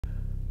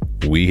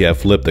We have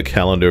flipped the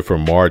calendar for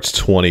March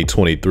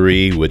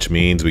 2023, which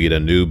means we get a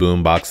new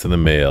Boombox in the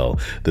mail.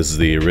 This is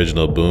the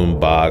original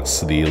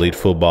Boombox, the Elite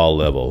Football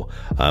level.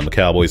 I'm a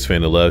Cowboys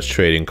fan that loves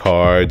trading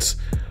cards.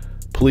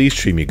 Please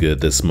treat me good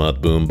this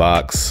month,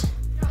 Boombox.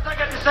 All I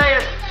got to say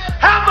is,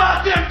 how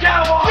about them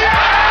Cowboys?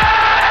 Yeah!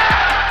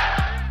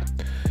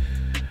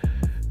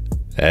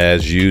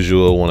 As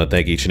usual, I want to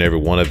thank each and every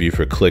one of you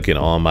for clicking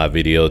on my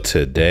video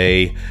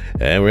today.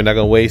 And we're not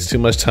going to waste too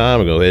much time.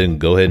 We're going to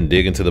go ahead and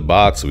dig into the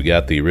box. We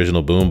got the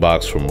original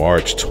Boombox from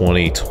March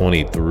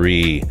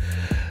 2023.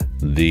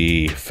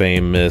 The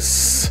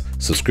famous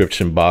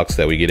subscription box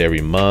that we get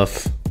every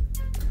month.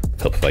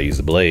 Help if I use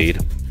the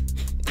blade.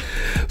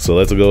 So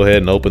let's go ahead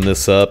and open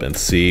this up and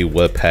see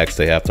what packs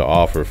they have to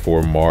offer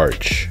for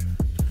March.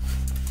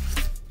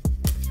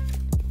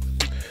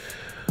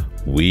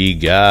 We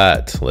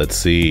got, let's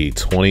see,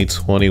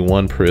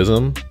 2021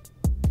 Prism,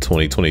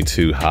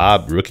 2022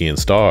 Hob Rookie and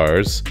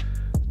Stars,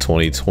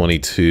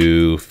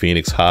 2022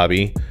 Phoenix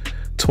Hobby,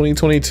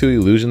 2022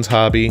 Illusions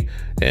Hobby,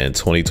 and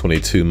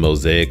 2022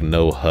 Mosaic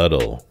No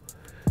Huddle.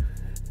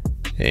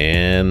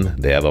 And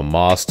they have a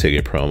Moss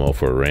ticket promo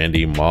for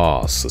Randy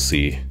Moss. Let's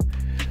see,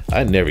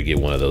 I never get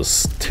one of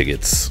those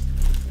tickets.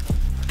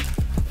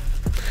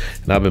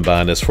 And I've been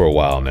buying this for a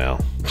while now.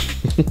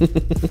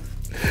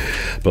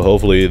 But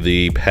hopefully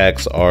the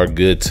packs are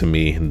good to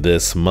me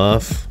this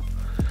month.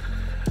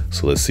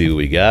 So let's see what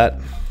we got.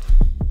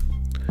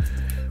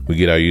 We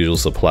get our usual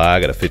supply. I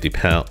got a 50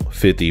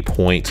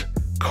 point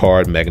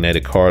card,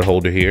 magnetic card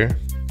holder here.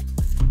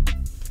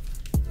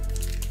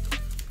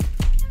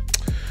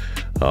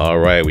 All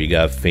right, we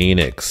got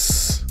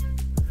Phoenix.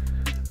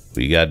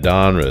 We got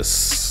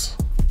Donruss.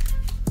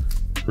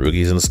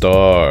 Rookies and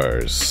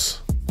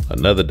Stars.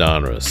 Another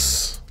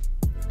Donruss.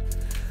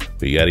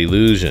 We got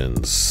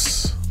Illusions.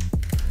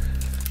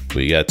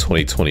 We got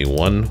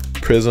 2021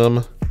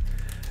 Prism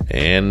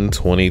and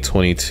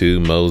 2022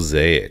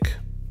 Mosaic.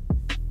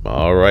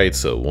 All right,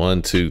 so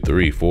 1, 2,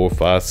 3, 4,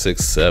 5,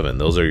 6, 7.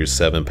 Those are your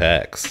 7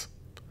 packs.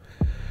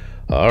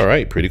 All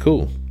right, pretty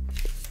cool.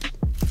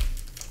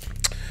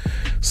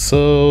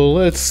 So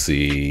let's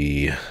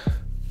see.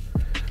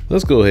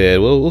 Let's go ahead.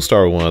 We'll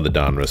start with one of the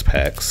Donruss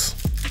packs.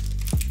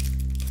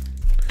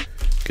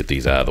 Get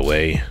these out of the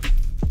way.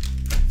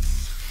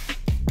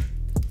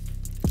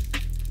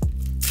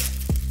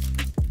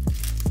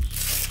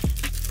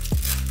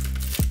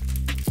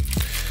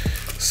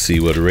 See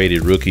what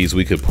rated rookies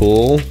we could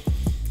pull.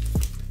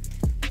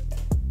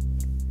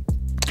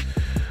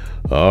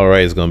 All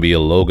right, it's gonna be a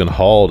Logan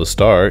Hall to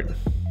start.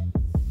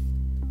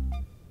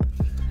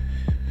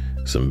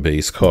 Some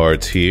base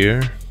cards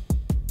here.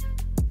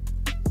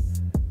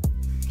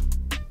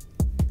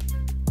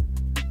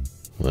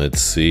 Let's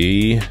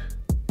see.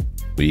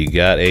 We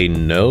got a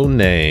no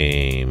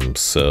name,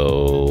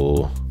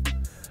 so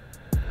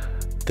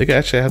I think I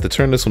actually have to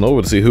turn this one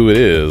over to see who it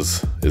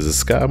is. Is it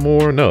Sky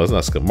Moore? No, it's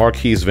not Sky.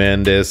 Marquise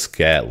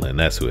Valdez-Scantling.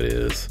 That's who it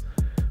is.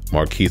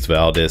 Marquise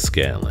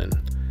Valdez-Scantling.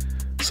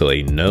 So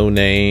a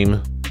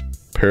no-name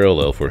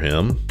parallel for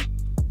him.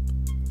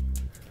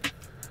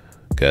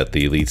 Got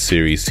the Elite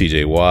Series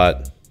TJ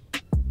Watt.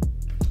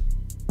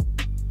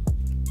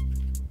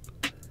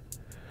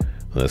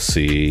 Let's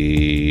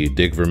see.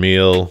 Dick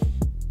Vermeil.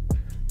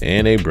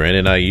 And a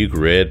Brandon Ayuk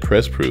red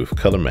press proof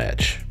color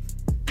match.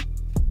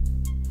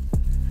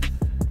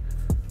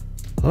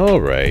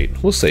 All right,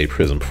 we'll save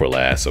Prism for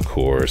last, of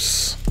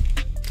course.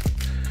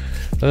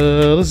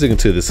 Let's dig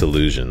into this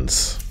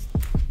Illusions.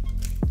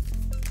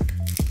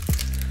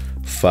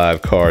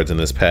 5 cards in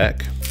this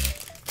pack.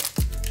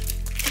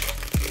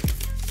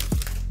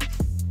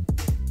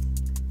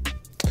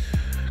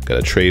 Got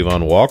a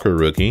Trayvon Walker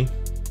rookie.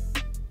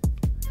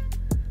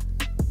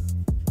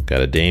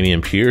 Got a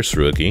Dameon Pierce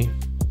rookie.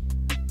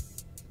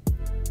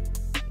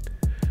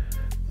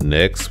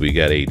 Next, we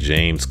got a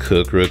James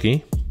Cook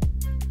rookie.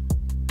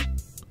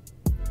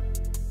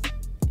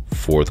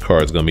 4th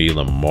card is going to be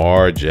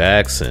Lamar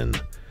Jackson,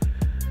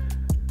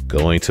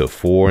 going to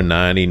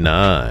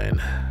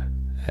 $4.99.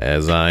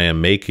 As I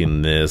am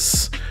making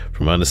this,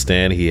 from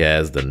understanding, he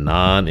has the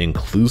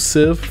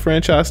non-inclusive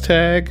franchise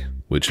tag,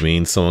 which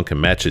means someone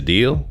can match a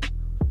deal,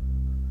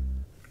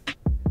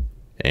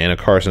 and a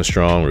Carson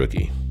Strong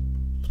rookie.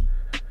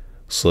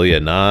 So yeah,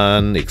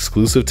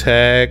 non-exclusive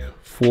tag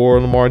for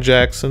Lamar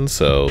Jackson.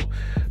 So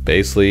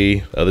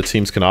basically, other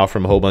teams can offer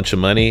him a whole bunch of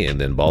money,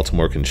 and then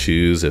Baltimore can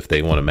choose if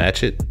they want to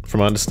match it,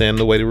 from understanding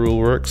the way the rule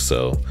works.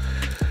 So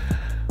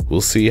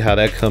we'll see how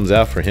that comes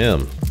out for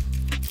him.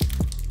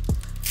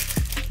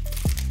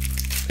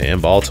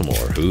 And Baltimore,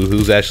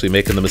 who's actually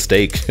making the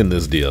mistake in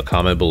this deal?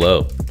 Comment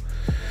below.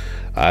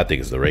 I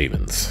think it's the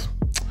Ravens.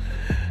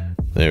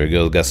 There we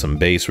go. Got some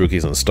base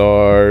rookies and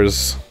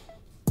stars.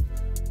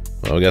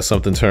 Well, we got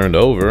something turned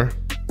over.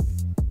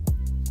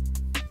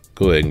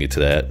 Go ahead and get to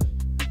that.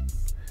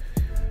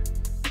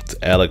 It's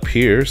Alec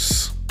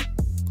Pierce.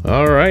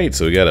 All right,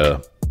 so we got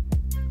a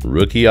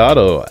rookie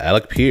auto,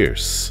 Alec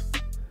Pierce,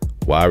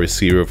 wide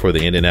receiver for the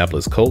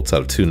Indianapolis Colts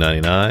out of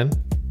 $2.99.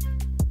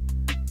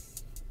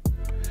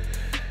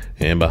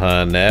 And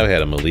behind that, we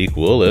had a Malik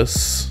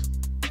Willis.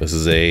 This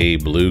is a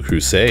Blue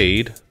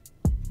Crusade.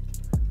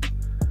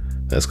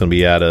 That's going to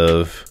be out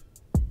of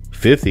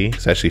 50.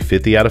 It's actually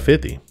 50 out of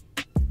 50.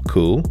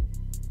 Cool.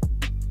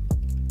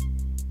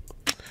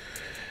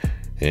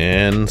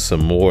 And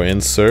some more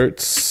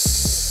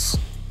inserts.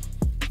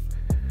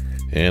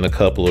 And a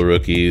couple of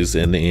rookies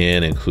in the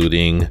end,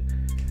 including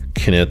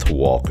Kenneth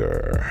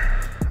Walker.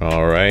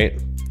 All right.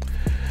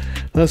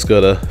 Let's go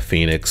to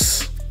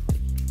Phoenix.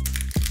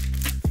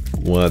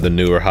 One of the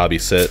newer hobby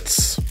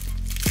sets.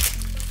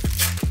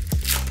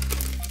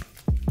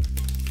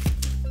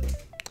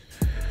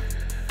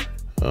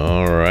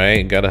 All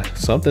right, got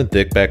something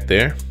thick back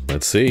there.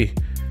 Let's see.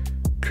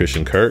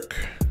 Christian Kirk,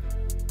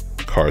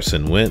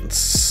 Carson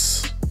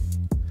Wentz.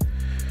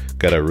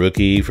 Got a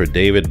rookie for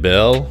David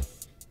Bell.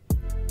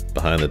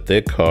 Behind the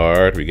thick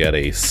card, we got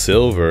a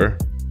silver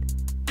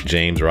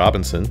James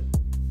Robinson.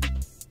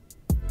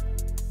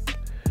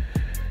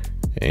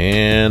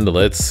 And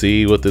let's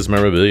see what this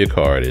memorabilia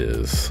card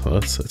is.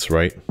 That's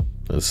right.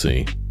 Let's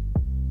see.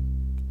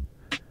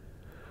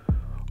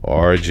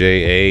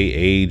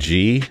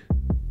 RJAAG.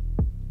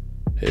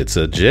 It's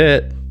a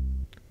Jet.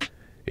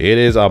 It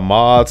is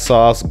Ahmad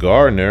Sauce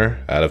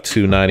Gardner out of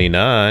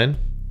 299.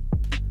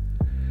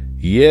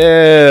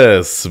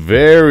 Yes,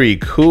 very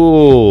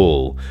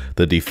cool.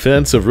 The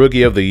Defensive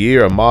Rookie of the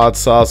Year, Ahmad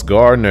Sauce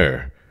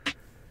Gardner.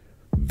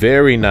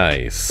 Very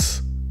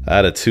nice.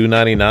 Out of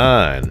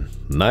 299.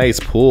 Nice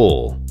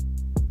pull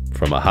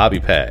from a hobby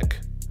pack.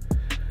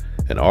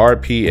 An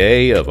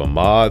RPA of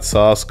Ahmad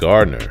Sauce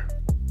Gardner.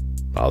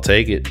 I'll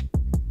take it.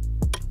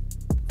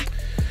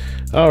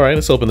 All right,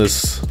 let's open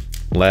this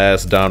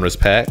last Donruss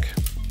pack.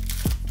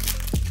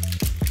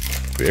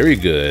 Very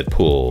good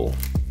pull.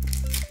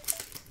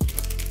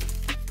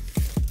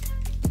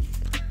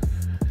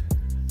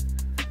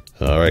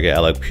 All right, got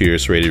Alec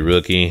Pierce rated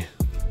rookie.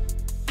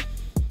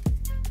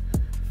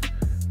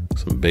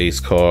 Some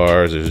base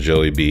cards. There's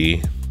Joey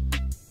B.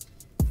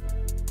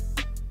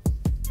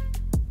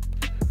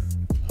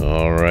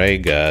 All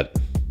right, got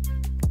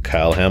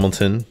Kyle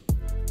Hamilton.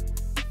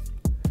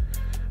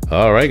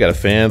 All right, got a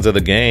fans of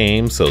the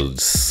game. So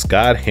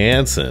Scott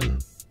Hansen,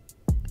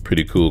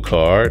 pretty cool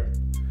card.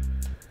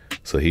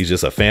 So he's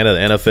just a fan of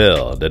the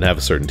NFL. Doesn't have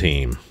a certain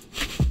team.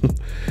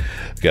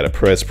 Got a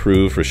press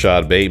proof for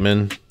Rashad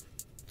Bateman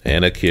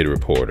and a kid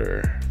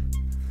reporter.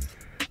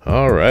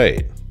 All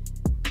right.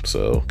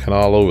 So kind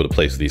of all over the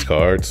place with these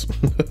cards.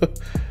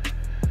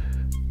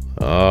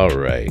 All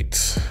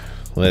right.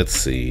 Let's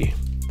see.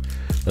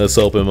 Let's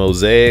open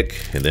Mosaic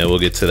and then we'll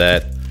get to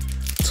that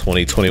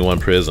 2021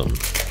 Prism.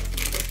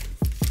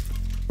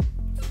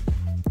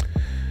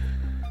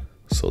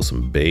 So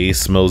some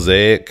base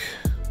Mosaic.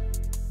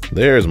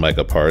 There's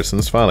Micah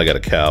Parsons. Finally got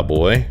a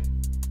Cowboy.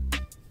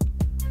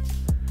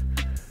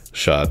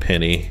 Rashad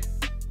Penny.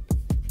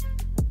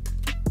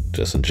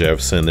 Justin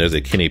Jefferson. There's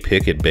a Kenny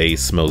Pickett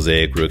base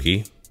Mosaic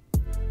rookie.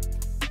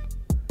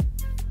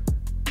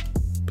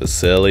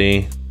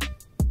 Baselli.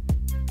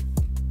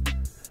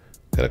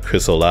 Got a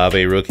Chris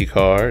Olave rookie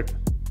card.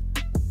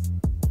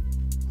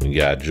 We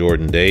got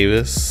Jordan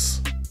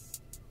Davis.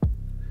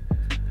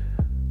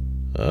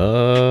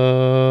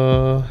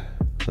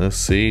 Let's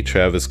see,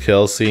 Travis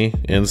Kelce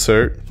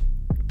insert.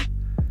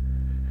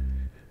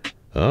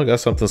 Oh, got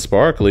something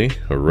sparkly.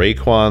 A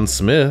Raekwon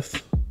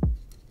Smith.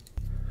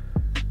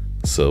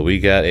 So we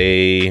got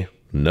a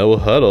no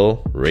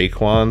huddle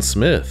Raekwon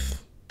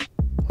Smith.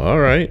 All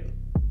right.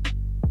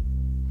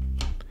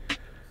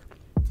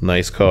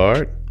 Nice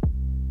card.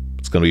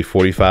 It's going to be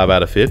 45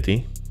 out of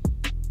 50.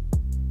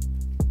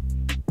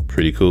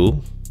 Pretty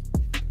cool.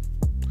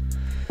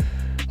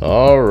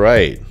 All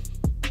right.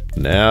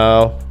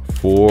 Now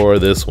for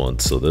this one.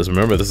 So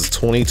remember, this is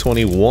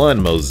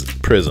 2021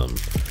 Prism.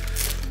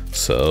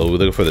 So we're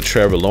looking for the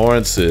Trevor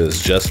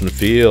Lawrences, Justin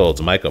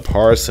Fields, Micah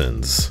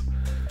Parsons.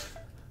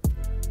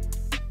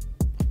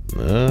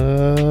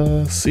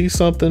 See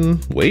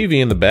something wavy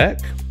in the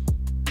back.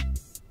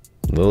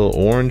 A little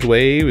orange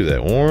wave. Is that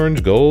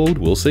orange, gold?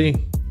 We'll see.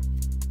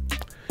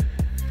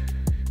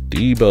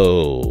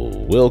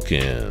 Debo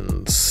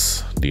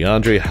Wilkins,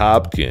 DeAndre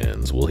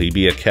Hopkins. Will he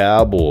be a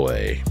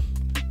Cowboy?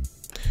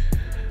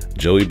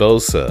 Joey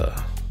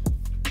Bosa,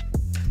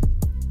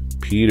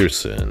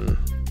 Peterson,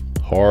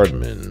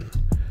 Hardman,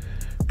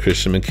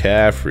 Christian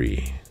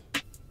McCaffrey,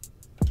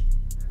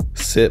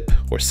 Sip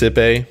or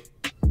Sipe.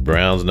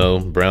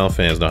 Brown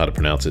fans know how to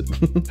pronounce it.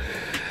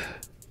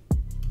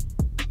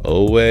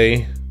 Owe,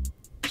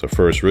 it's our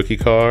first rookie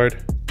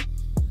card.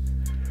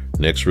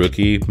 Next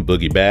rookie,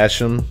 Boogie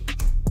Basham.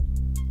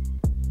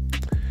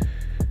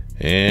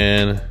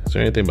 And is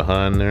there anything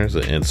behind there? There's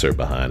an insert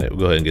behind it.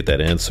 We'll go ahead and get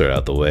that insert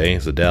out the way.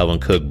 It's a Dalvin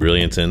Cook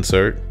Brilliance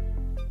insert.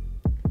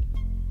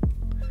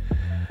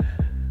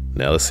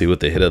 Now let's see what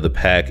the hit of the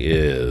pack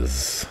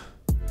is.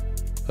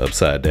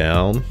 Upside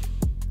down.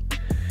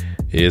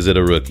 Is it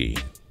a rookie?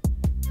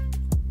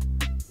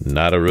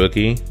 Not a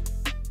rookie.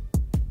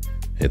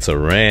 It's a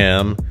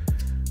Ram.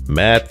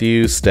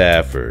 Matthew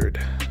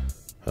Stafford.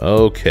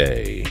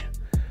 Okay.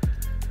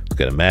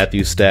 Got a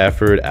Matthew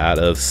Stafford out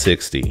of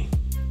 60.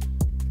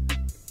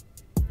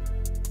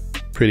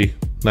 Pretty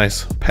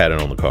nice pattern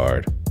on the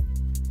card.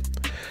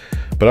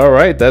 But all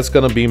right, that's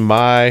going to be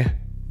my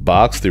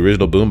box, the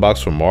original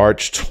Boombox from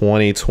March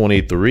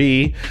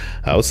 2023.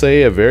 I would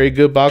say a very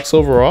good box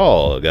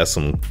overall. Got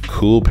some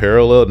cool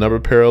number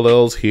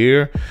parallels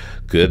here.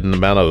 Good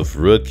amount of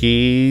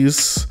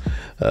rookies,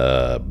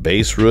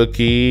 base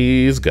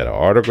rookies. Got an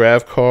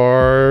autograph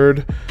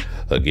card.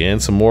 Again,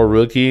 some more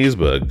rookies,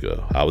 but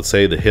I would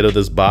say the hit of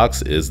this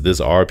box is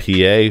this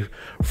RPA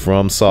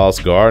from Sauce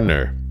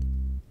Gardner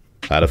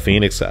out of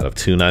Phoenix, out of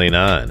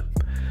 $2.99.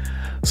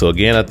 So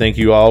again, I thank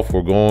you all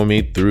for going with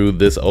me through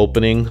this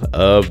opening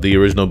of the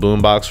original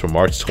Boombox from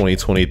March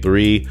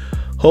 2023.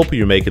 Hope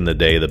you're making the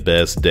day the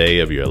best day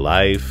of your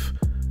life,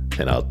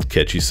 and I'll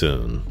catch you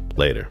soon.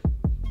 Later.